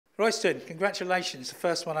Royston, congratulations, the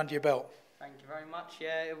first one under your belt. Thank you very much.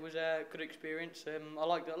 Yeah, it was a good experience. I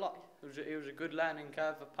liked it a lot. It was a good learning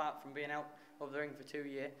curve, apart from being out of the ring for 2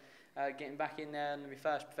 years. Getting back in there in my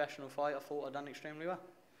first professional fight, I thought I'd done extremely well.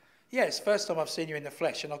 Yeah, it's the first time I've seen you in the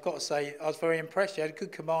flesh, and I've got to say, I was very impressed. You had a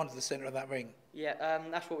good command of the centre of that ring. Yeah,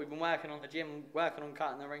 that's what we've been working on in the gym, working on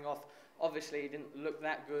cutting the ring off. Obviously, it didn't look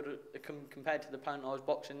that good compared to the opponent I was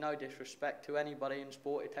boxing. No disrespect to anybody in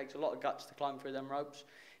sport. It takes a lot of guts to climb through them ropes.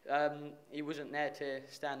 He wasn't there to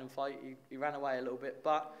stand and fight. He ran away a little bit,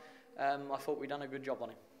 but I thought we'd done a good job on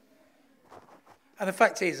him. And the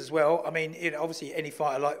fact is, as well, I mean, obviously any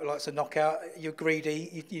fighter likes a knockout. You're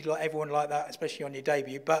greedy. You'd like everyone like that, especially on your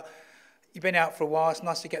debut. But you've been out for a while. It's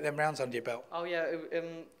nice to get them rounds under your belt. Oh yeah,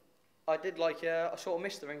 I did like. I sort of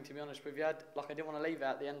missed the ring, to be honest with you. I didn't want to leave it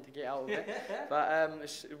at the end to get out of it. But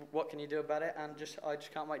what can you do about it? And I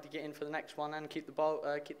just can't wait to get in for the next one and keep the ball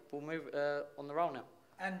move on the roll now.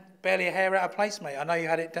 And barely a hair out of place, mate. I know you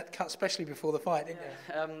had it cut specially before the fight, didn't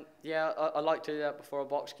you? Yeah, I like to do that before a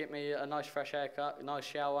box. Get me a nice fresh haircut, a nice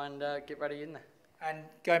shower, and get ready in there. And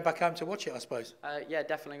going back home to watch it, I suppose. Yeah,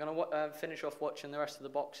 definitely. Going to finish off watching the rest of the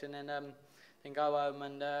boxing, and then go home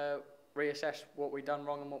and reassess what we've done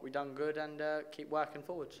wrong and what we've done good, and keep working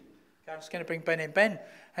forwards. Okay, I'm just going to bring Ben in. Ben,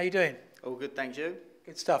 how you doing? All good, thank you.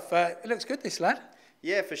 Good stuff. It looks good, this lad.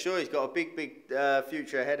 Yeah, for sure. He's got a big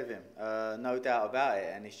future ahead of him, no doubt about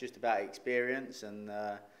it. And it's just about experience, and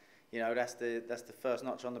you know, that's the first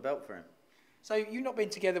notch on the belt for him. So you've not been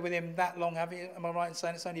together with him that long, have you? Am I right in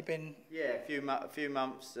saying it's only been? Yeah, a few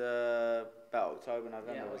months, about October,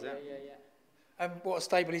 November, was it? Yeah. And what a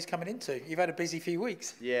stable he's coming into. You've had a busy few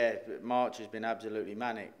weeks. Yeah, March has been absolutely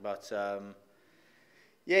manic, but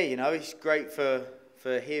yeah, you know, it's great for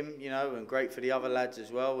him, you know, and great for the other lads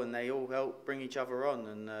as well, and they all help bring each other on,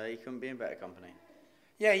 and he couldn't be in better company.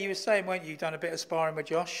 Yeah, you were saying, weren't you, done a bit of sparring with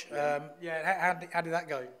Josh? Yeah. How did that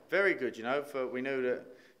go? Very good, you know. We knew that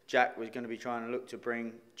Jack was going to be trying to look to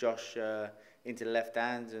bring Josh into the left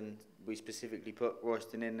hand, and we specifically put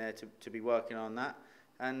Royston in there to be working on that,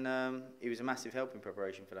 and he was a massive help in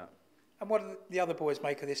preparation for that. And what do the other boys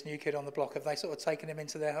make of this new kid on the block? Have they sort of taken him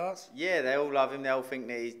into their hearts? Yeah, they all love him. They all think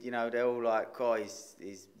that he's, you know, they're all like, oh,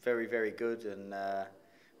 he's very, very good, and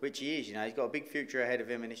which he is. You know, he's got a big future ahead of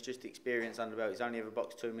him, and it's just experience under the belt. He's only ever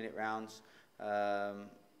boxed 2-minute rounds,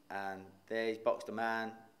 and there he's boxed a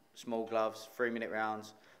man, small gloves, 3-minute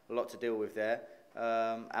rounds, a lot to deal with there.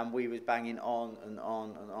 And we was banging on and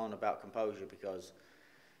on and on about composure, because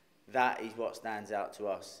that is what stands out to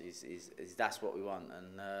us. Is that's what we want,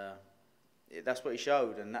 and that's what he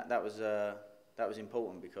showed, and that was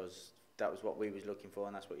important, because that was what we was looking for,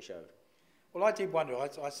 and that's what he showed. Well, I did wonder.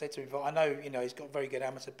 I said to him, I know, you know, he's got very good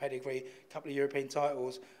amateur pedigree, a couple of European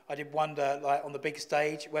titles. I did wonder, like, on the big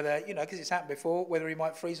stage, whether, you know, because it's happened before, whether he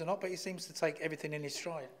might freeze or not. But he seems to take everything in his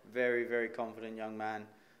stride. Very, very confident young man.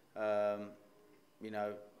 You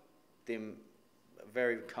know,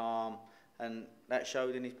 very calm, and that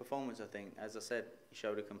showed in his performance. I think, as I said, he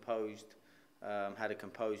showed a composed, had a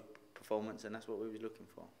composed performance, and that's what we were looking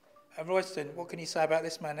for. And Royston, what can you say about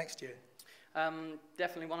this man next year?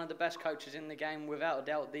 Definitely one of the best coaches in the game, without a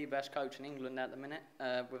doubt the best coach in England at the minute.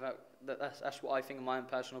 That's what I think, in my own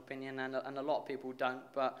personal opinion, and a lot of people don't,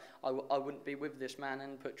 but I wouldn't be with this man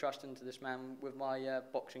and put trust into this man with my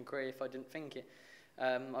boxing career if I didn't think it.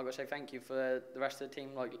 I've got to say thank you for the rest of the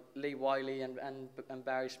team, like Lee Wiley and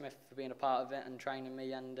Barney-Smith, for being a part of it and training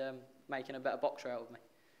me and making a better boxer out of me.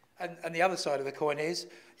 And the other side of the coin is,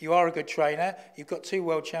 you are a good trainer, you've got 2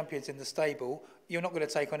 world champions in the stable, you're not going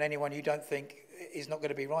to take on anyone you don't think is not going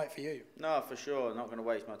to be right for you. No, for sure. I'm not going to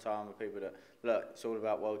waste my time with people that, look, it's all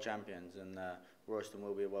about world champions, and Royston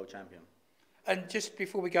will be a world champion. And just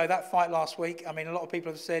before we go, that fight last week, I mean, a lot of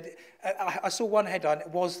people have said, I saw one headline,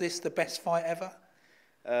 was this the best fight ever?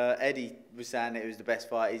 Eddie was saying it was the best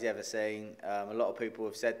fight he's ever seen. A lot of people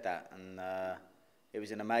have said that, and it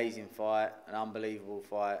was an amazing fight, an unbelievable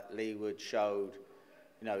fight. Lee Wood showed,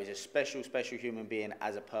 you know, he's a special human being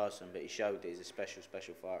as a person, but he showed that he's a special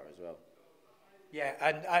fighter as well. Yeah,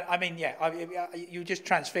 and I mean, yeah, you just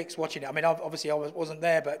transfixed watching it. I mean, obviously I wasn't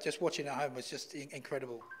there, but just watching it at home was just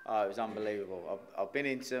incredible. Oh, it was unbelievable. I've been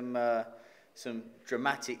in some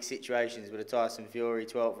dramatic situations with a Tyson Fury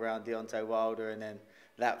 12th round Deontay Wilder, and then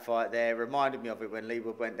that fight there reminded me of it when Lee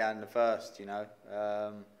Wood went down in the first, you know.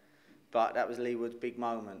 But that was Lee Wood's big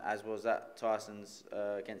moment, as was that Tyson's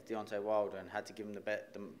against Deontay Wilder, and had to give him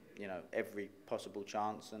you know, every possible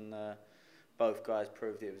chance, and both guys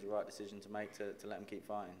proved it was the right decision to make to let him keep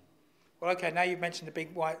fighting. Well, okay, now you've mentioned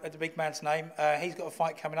the big man's name. He's got a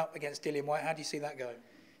fight coming up against Dillian Whyte. How do you see that going?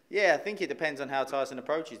 Yeah, I think it depends on how Tyson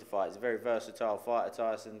approaches the fight. He's a very versatile fighter,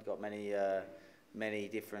 Tyson. Got many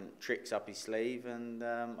different tricks up his sleeve, and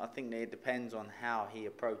I think that it depends on how he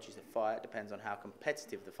approaches the fight. It depends on how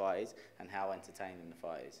competitive the fight is and how entertaining the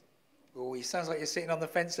fight is. Oh, it sounds like you're sitting on the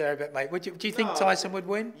fence there a bit, mate. Do you think Tyson would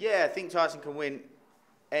win? Yeah, I think Tyson can win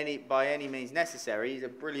by any means necessary. He's a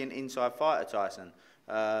brilliant inside fighter, Tyson,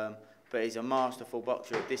 but he's a masterful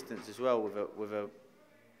boxer at distance as well, with a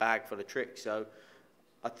bag full of tricks. So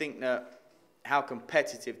I think that how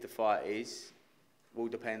competitive the fight is will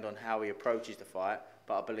depend on how he approaches the fight,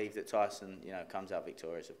 but I believe that Tyson, comes out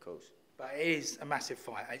victorious, of course. But it is a massive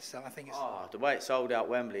fight, so I think it's... Oh, the way it sold out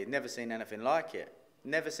Wembley, never seen anything like it.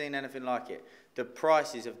 Never seen anything like it. The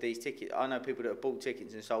prices of these tickets, I know people that have bought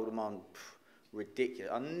tickets and sold them on,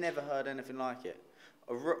 ridiculous. I've never heard anything like it.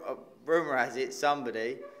 A rumour has it,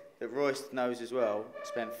 somebody that Royston knows as well,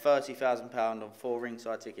 spent £30,000 on 4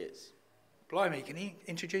 ringside tickets. Blimey, can you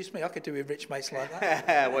introduce me? I could do with rich mates like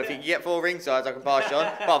that. Well, if you can get 4 ringsides, I can pass you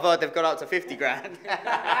on. But I've heard they've gone up to 50 grand.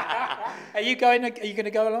 Are you going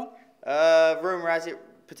to go along? Rumour has it,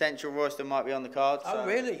 potential Royston might be on the card. Oh,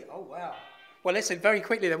 really? Oh, wow. Well, listen, very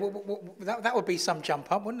quickly then, that would be some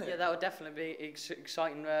jump up, wouldn't it? Yeah, that would definitely be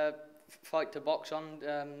exciting fight to box on.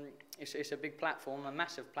 It's a big platform, a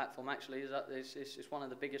massive platform actually. It's one of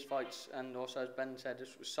the biggest fights, and also, as Ben said,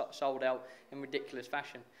 it's sold out in ridiculous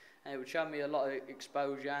fashion. And it would show me a lot of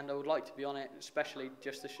exposure, and I would like to be on it, especially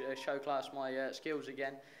just to show class my skills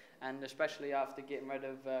again, and especially after getting rid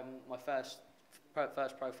of my first pro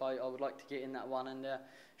fight, I would like to get in that one and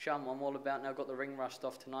show them what I'm all about. Now I've got the ring rust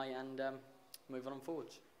off tonight, and moving on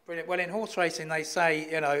forwards. Brilliant. Well, in horse racing, they say,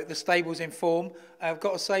 the stable's in form. I've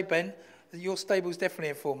got to say, Ben, your stable's definitely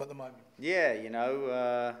in form at the moment. Yeah, it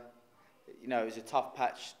was a tough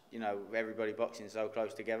patch, everybody boxing so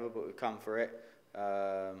close together, but we've come for it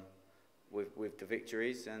with the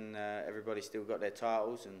victories, and everybody's still got their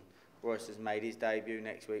titles, and Royston's made his debut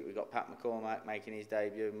next week. We've got Pat McCormack making his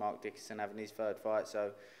debut, Mark Dickinson having his 3rd fight,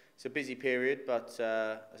 so it's a busy period, but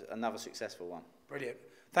another successful one. Brilliant.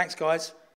 Thanks, guys.